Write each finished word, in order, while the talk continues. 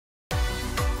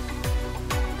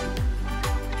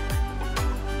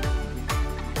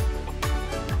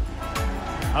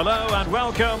Hello and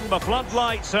welcome. The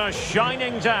floodlights are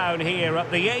shining down here at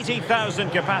the 80,000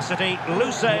 capacity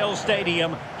Lusail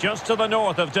Stadium, just to the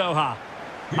north of Doha.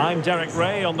 I'm Derek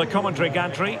Ray on the commentary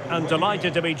gantry and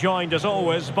delighted to be joined as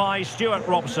always by Stuart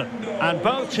Robson. And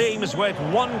both teams with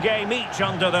one game each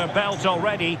under their belt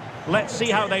already. Let's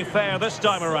see how they fare this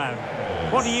time around.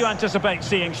 What do you anticipate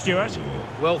seeing, Stuart?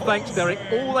 Well, thanks, Derek.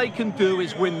 All they can do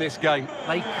is win this game.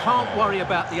 They can't worry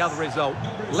about the other result.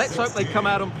 Let's hope they come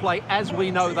out and play as we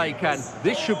know they can.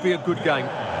 This should be a good game.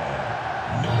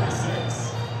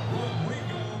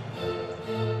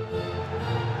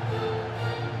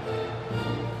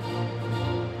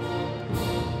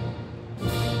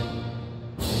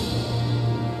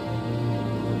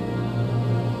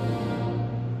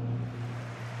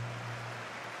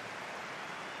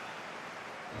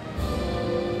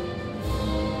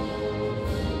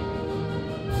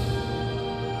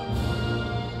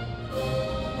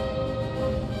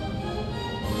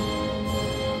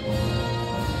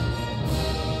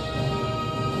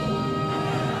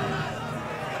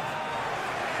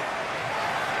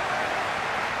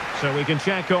 So we can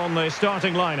check on the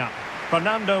starting lineup.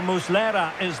 Fernando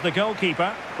Muslera is the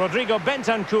goalkeeper. Rodrigo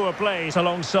Bentancur plays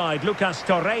alongside Lucas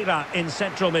Torreira in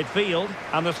central midfield.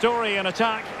 And the story in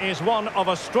attack is one of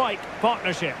a strike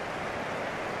partnership.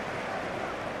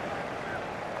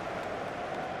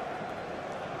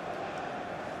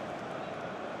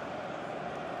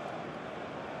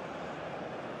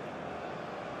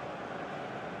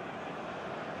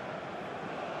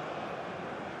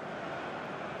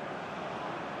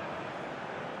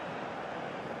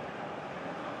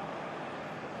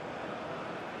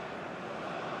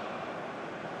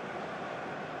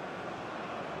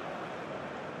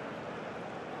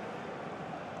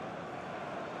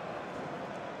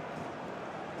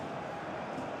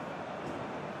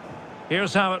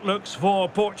 Here's how it looks for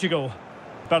Portugal.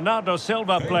 Bernardo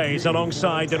Silva plays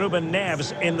alongside Ruben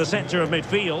Neves in the centre of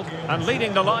midfield. And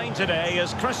leading the line today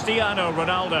is Cristiano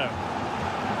Ronaldo.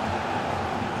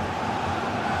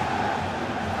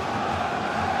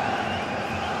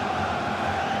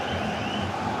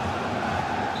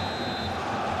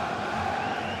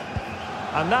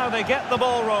 And now they get the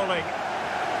ball rolling.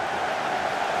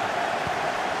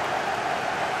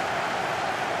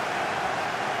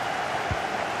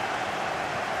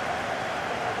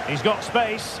 He's got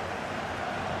space.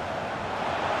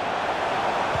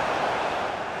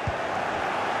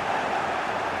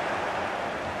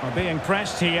 We're being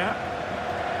pressed here.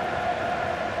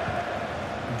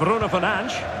 Bruno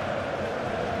Fernandes.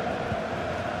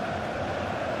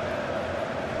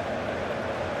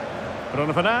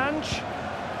 Bruno Fernandes.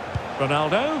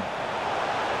 Ronaldo.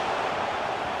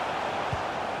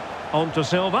 On to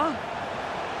Silva.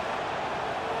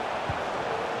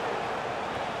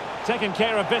 Taking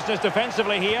care of business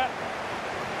defensively here.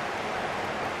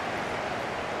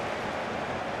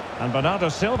 And Bernardo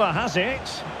Silva has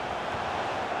it.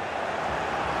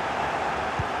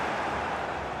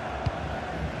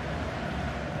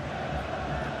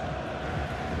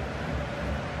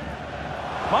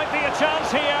 Might be a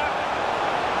chance here.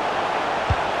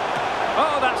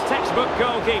 Oh, that's textbook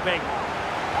goalkeeping.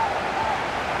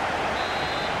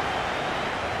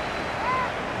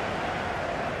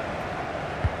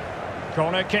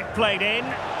 Corner kick played in.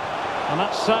 And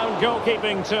that's sound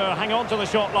goalkeeping to hang on to the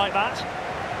shot like that.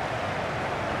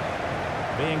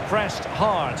 Being pressed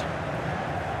hard.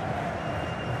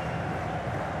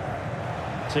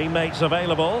 Teammates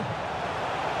available.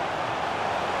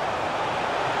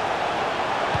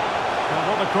 And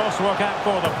will the cross work out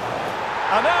for them?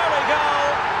 And there we go!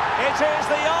 It is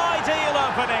the ideal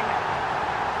opening.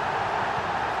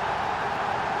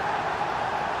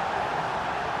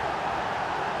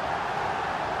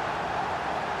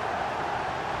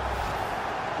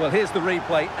 Well, here's the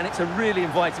replay, and it's a really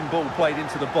inviting ball played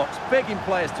into the box, begging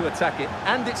players to attack it,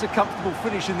 and it's a comfortable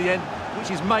finish in the end,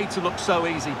 which is made to look so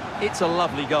easy. It's a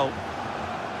lovely goal.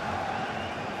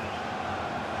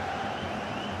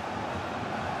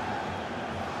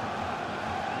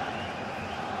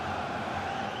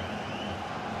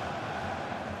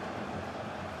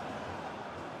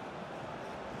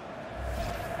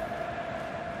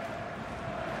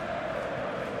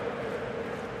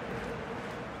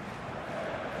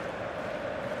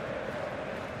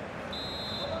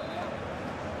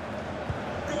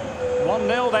 One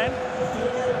 0 then.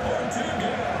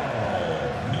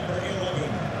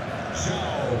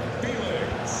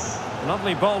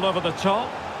 Lovely ball over the top.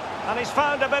 And he's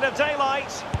found a bit of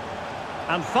daylight.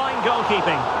 And fine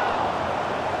goalkeeping.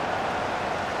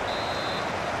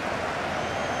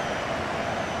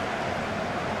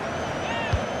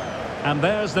 And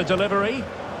there's the delivery.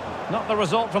 Not the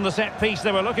result from the set piece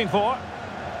they were looking for.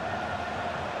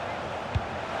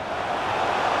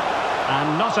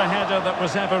 And not a header that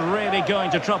was ever really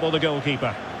going to trouble the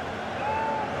goalkeeper.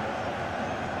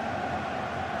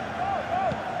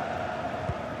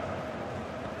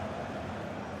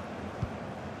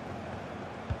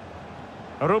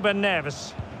 Ruben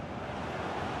Neves.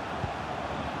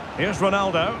 Here's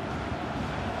Ronaldo.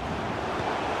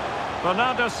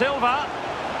 Bernardo Silva.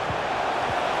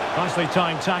 Nicely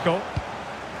timed tackle.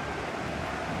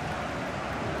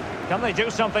 Can they do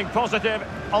something positive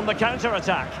on the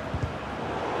counter-attack?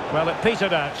 Well, it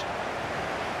petered out.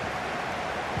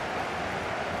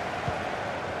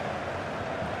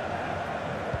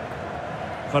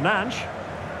 Fernandes.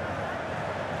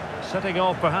 Setting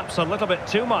off perhaps a little bit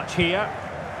too much here.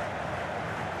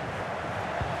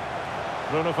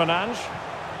 Bruno Fernandes.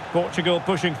 Portugal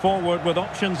pushing forward with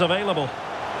options available.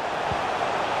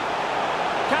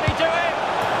 Can he do it?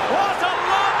 What a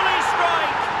lovely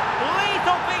strike!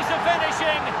 Lethal piece of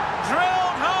finishing.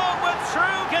 Drilled home with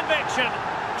true conviction.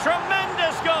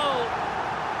 Tremendous goal.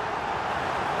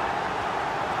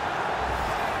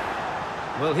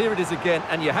 Well, here it is again,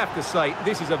 and you have to say,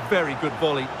 this is a very good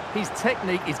volley. His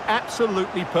technique is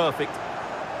absolutely perfect.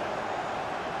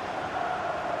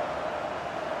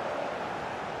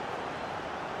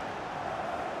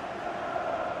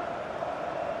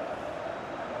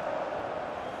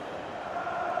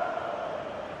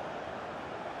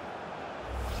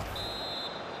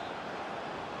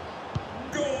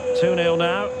 Goal! 2-0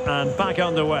 now, and back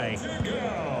underway.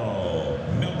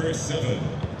 Number 7,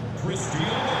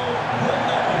 Cristiano.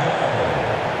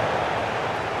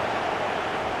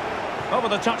 Over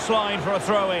the touchline for a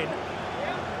throw-in.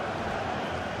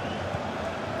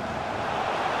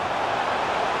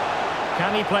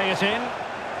 Can he play it in?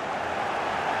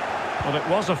 Well, it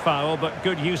was a foul, but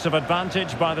good use of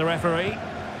advantage by the referee.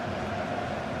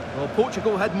 Well,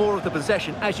 Portugal had more of the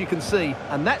possession, as you can see,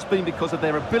 and that's been because of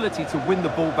their ability to win the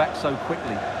ball back so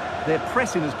quickly. Their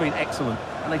pressing has been excellent,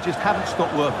 and they just haven't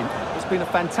stopped working. It's been a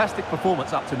fantastic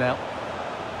performance up to now.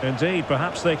 Indeed,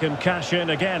 perhaps they can cash in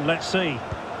again. Let's see.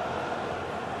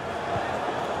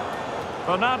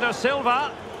 Bernardo Silva.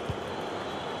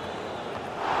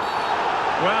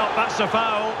 Well, that's a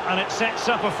foul, and it sets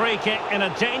up a free kick in a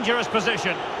dangerous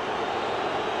position.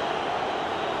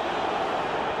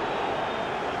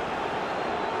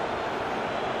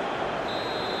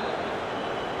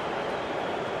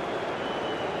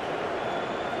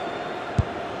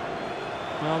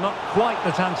 Well, not quite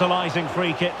the tantalising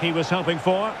free kick he was hoping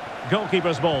for.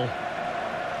 Goalkeeper's ball.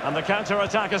 And the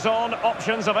counter-attack is on.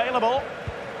 Options available.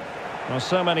 Well,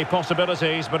 so many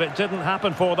possibilities, but it didn't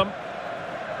happen for them.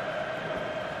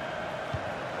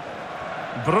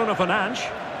 Bruno Fernandes.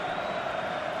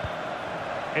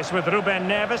 It's with Ruben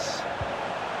Neves.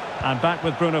 And back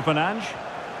with Bruno Fernandes.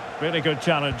 Really good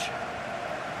challenge.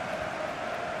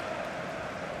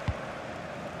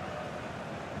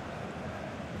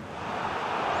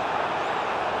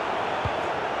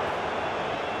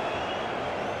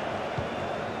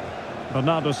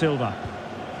 Bernardo Silva.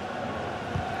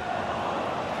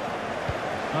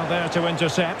 Well, there to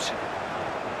intercept.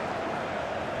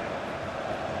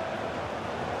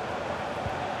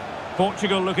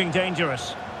 Portugal looking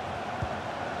dangerous.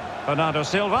 Bernardo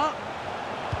Silva.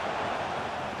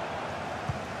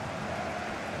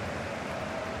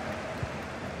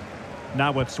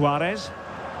 Now with Suarez.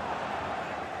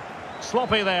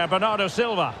 Sloppy there, Bernardo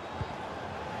Silva.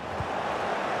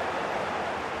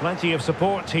 Plenty of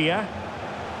support here.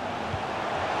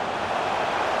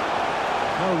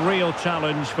 No real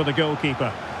challenge for the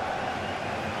goalkeeper.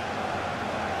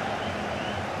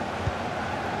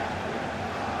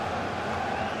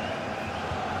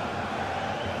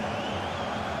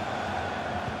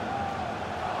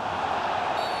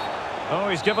 Oh,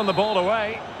 he's given the ball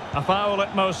away. A foul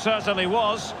it most certainly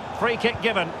was. Free kick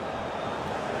given. In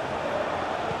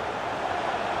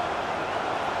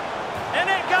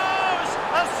it goes!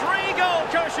 A 3-goal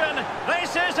cushion!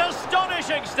 This is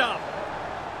astonishing stuff!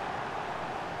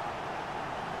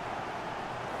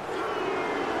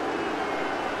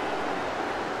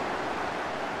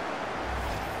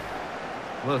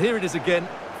 Well, here it is again.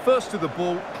 First to the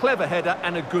ball, clever header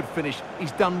and a good finish.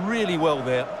 He's done really well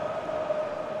there.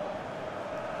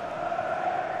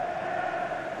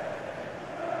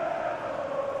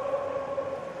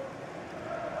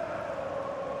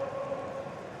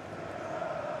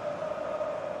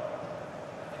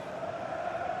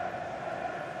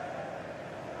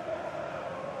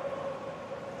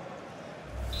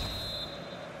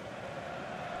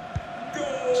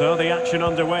 So the action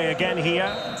underway again here,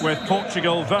 with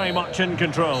Portugal very much in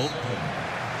control.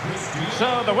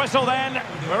 So the whistle then,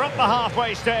 we're up the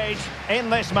halfway stage in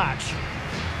this match.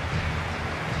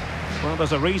 Well,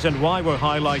 there's a reason why we're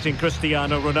highlighting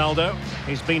Cristiano Ronaldo.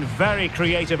 He's been very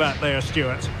creative out there,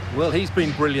 Stuart. Well, he's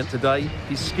been brilliant today.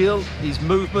 His skill, his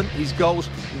movement, his goals,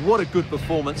 what a good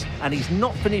performance. And he's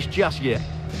not finished just yet.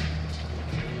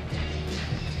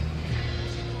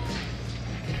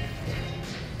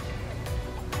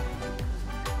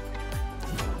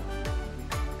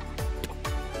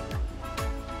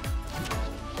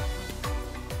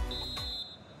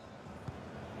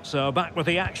 So back with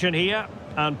the action here,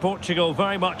 and Portugal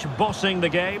very much bossing the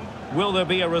game. Will there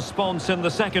be a response in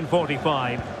the second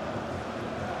 45?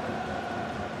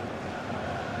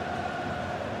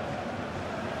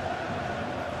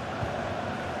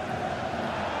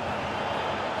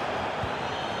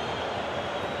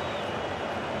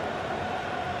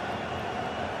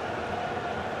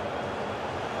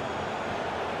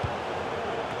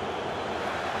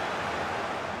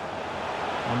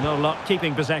 And no luck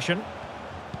keeping possession.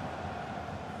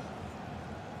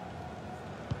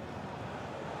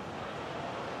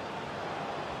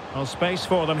 Well, space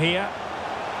for them here.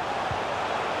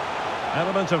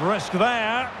 Element of risk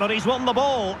there, but he's won the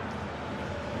ball.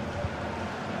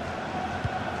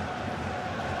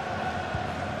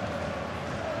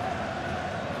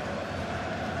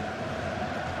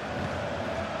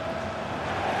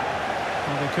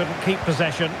 Well, they couldn't keep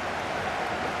possession.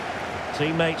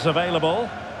 Teammates available.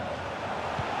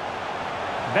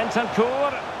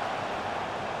 Bentancur.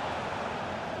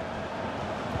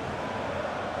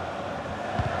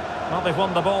 Well, they've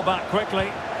won the ball back quickly.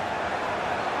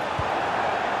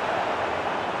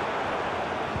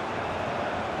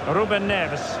 Ruben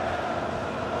Neves.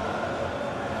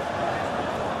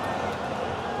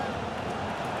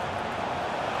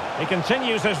 He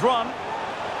continues his run.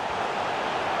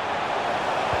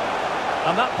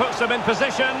 And that puts them in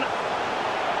position.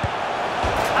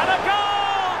 And a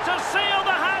goal to seal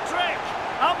the hat-trick!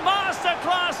 A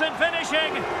masterclass in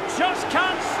finishing. Just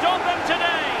can't stop him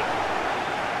today.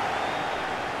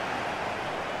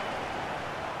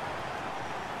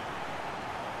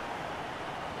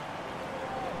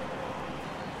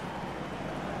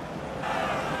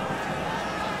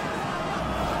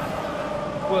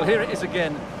 Well, here it is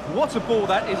again. What a ball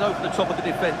that is over the top of the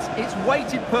defence. It's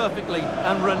weighted perfectly,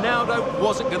 and Ronaldo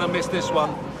wasn't going to miss this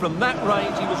one. From that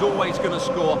range, he was always going to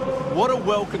score. What a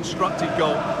well-constructed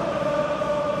goal.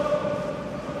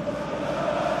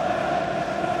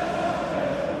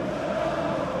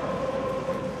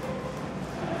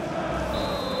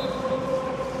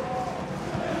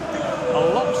 A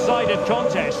lopsided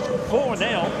contest,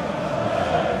 4-0.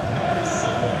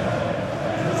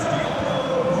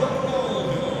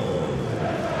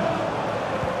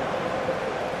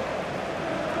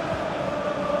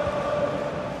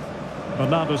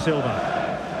 Bernardo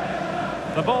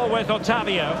Silva. The ball with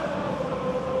Otavio.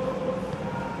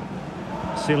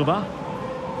 Silva.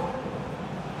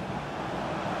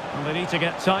 And they need to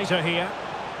get tighter here.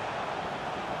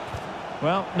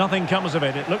 Well, nothing comes of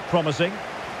it. It looked promising.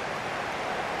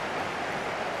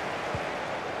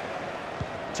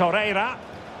 Torreira.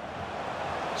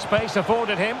 Space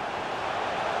afforded him.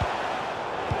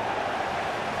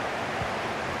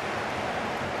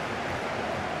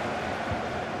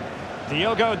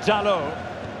 Diogo Dalot.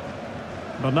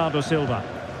 Bernardo Silva.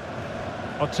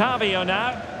 Otavio now.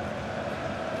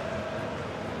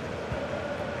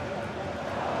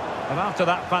 And after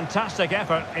that fantastic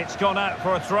effort, it's gone out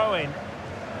for a throw-in.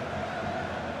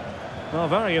 Well,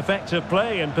 very effective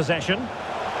play in possession.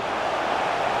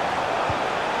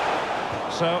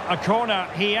 So, a corner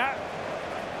here.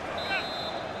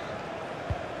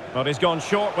 But he's gone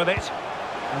short with it.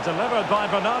 And delivered by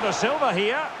Bernardo Silva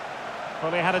here.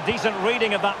 Well, he had a decent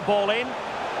reading of that ball in.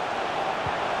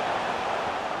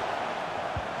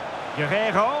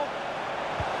 Guerreiro.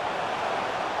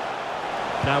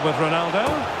 Now with Ronaldo.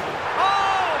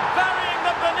 Oh, burying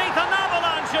them beneath an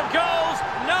avalanche of goals.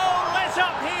 No let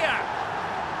up here.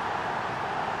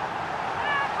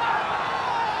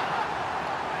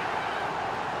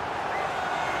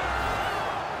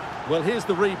 Well, here's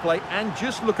the replay, and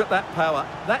just look at that power.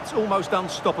 That's almost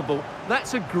unstoppable.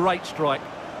 That's a great strike.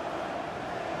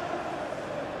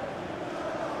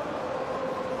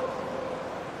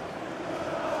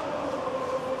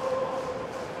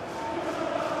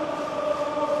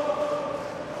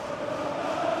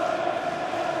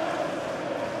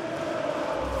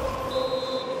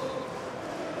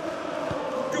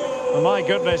 My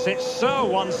goodness, it's so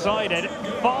one-sided.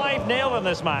 5-0 in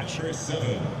this match. Number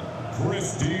 7,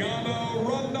 Cristiano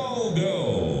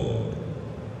Ronaldo.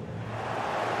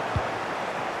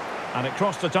 And it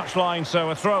crossed the touchline,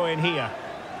 so a throw in here.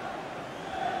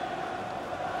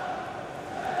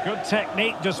 Good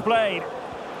technique displayed.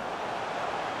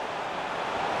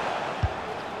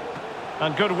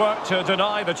 And good work to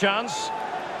deny the chance.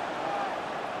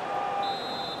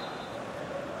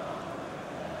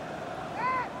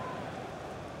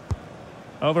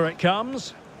 Over it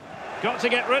comes. Got to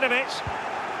get rid of it.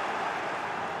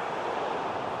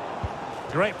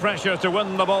 Great pressure to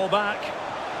win the ball back.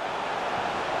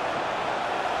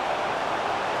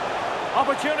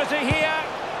 Opportunity here.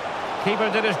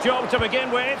 Keeper did his job to begin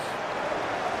with.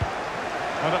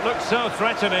 And it looked so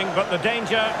threatening, but the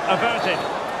danger averted.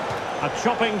 A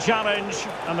chopping challenge,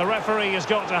 and the referee has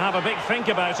got to have a big think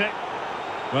about it.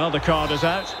 Well, the card is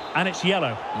out, and it's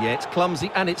yellow. Yeah, it's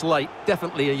clumsy and it's late.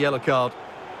 Definitely a yellow card.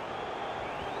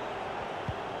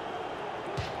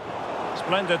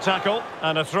 Splendid tackle,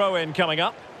 and a throw-in coming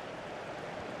up.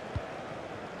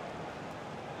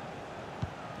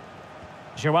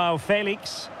 Joao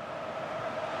Felix.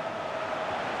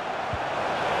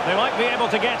 They might be able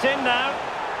to get in now.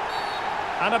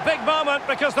 And a big moment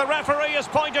because the referee has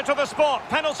pointed to the spot.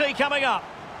 Penalty coming up.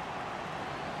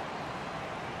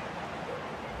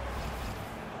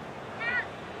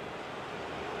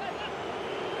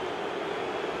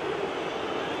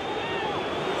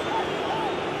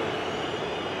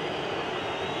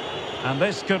 And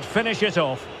this could finish it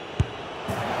off.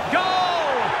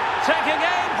 Goal! Taking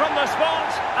aim from the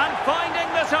spot and finding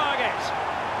the target.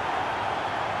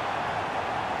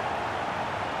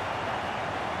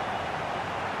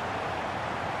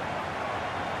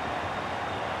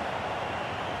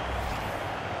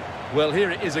 Well,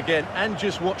 here it is again, and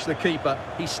just watch the keeper.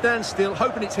 He stands still,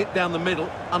 hoping it's hit down the middle.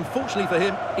 Unfortunately for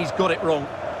him, he's got it wrong.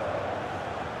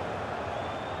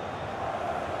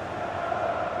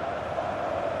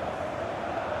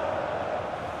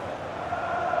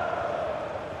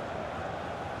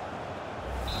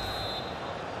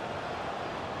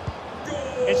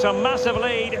 It's a massive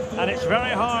lead, and it's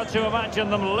very hard to imagine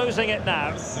them losing it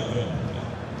now.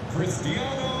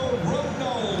 Cristiano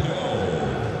Ronaldo.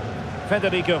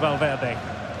 Federico Valverde.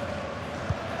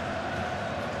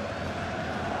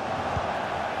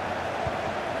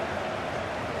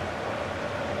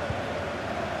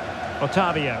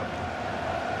 Otavio.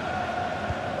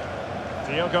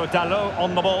 Diogo Dalot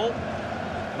on the ball.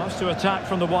 Loves to attack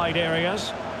from the wide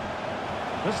areas.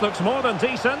 This looks more than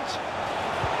decent.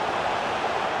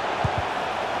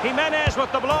 Jimenez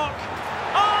with the block.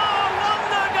 Oh,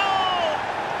 wonder goal!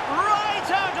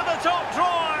 Right out of the top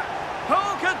drawer. Who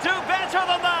could do better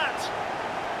than that?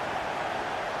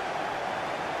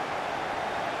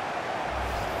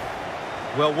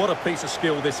 Well, what a piece of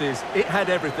skill this is. It had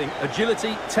everything.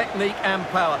 Agility, technique and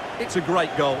power. It's a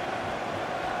great goal.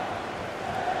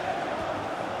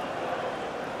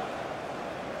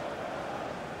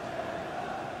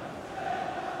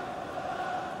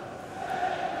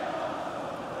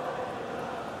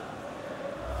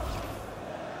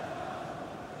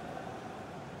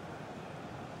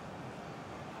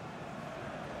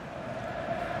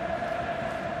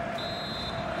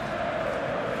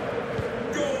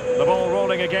 The ball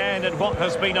rolling again in what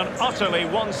has been an utterly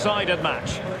one-sided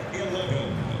match.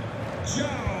 11.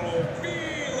 Joao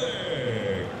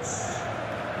Felix.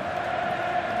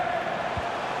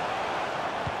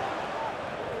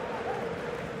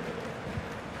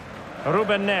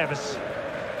 Ruben Neves.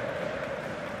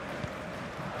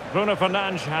 Bruno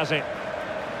Fernandes has it.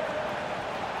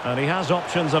 And he has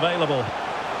options available.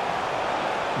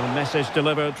 A message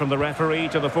delivered from the referee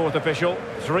to the fourth official.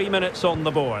 3 minutes on the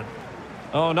board.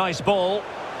 Oh, nice ball.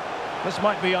 This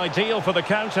might be ideal for the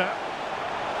counter.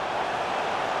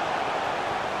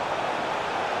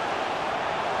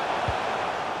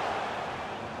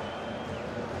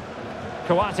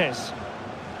 Coates.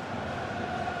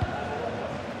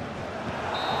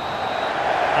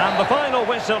 And the final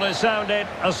whistle is sounded.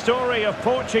 A story of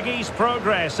Portuguese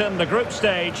progress in the group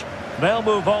stage. They'll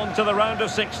move on to the round of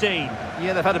 16.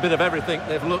 Yeah, they've had a bit of everything.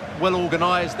 They've looked well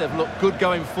organised, they've looked good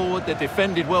going forward, they've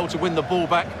defended well to win the ball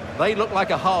back. They look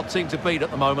like a hard team to beat at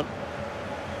the moment.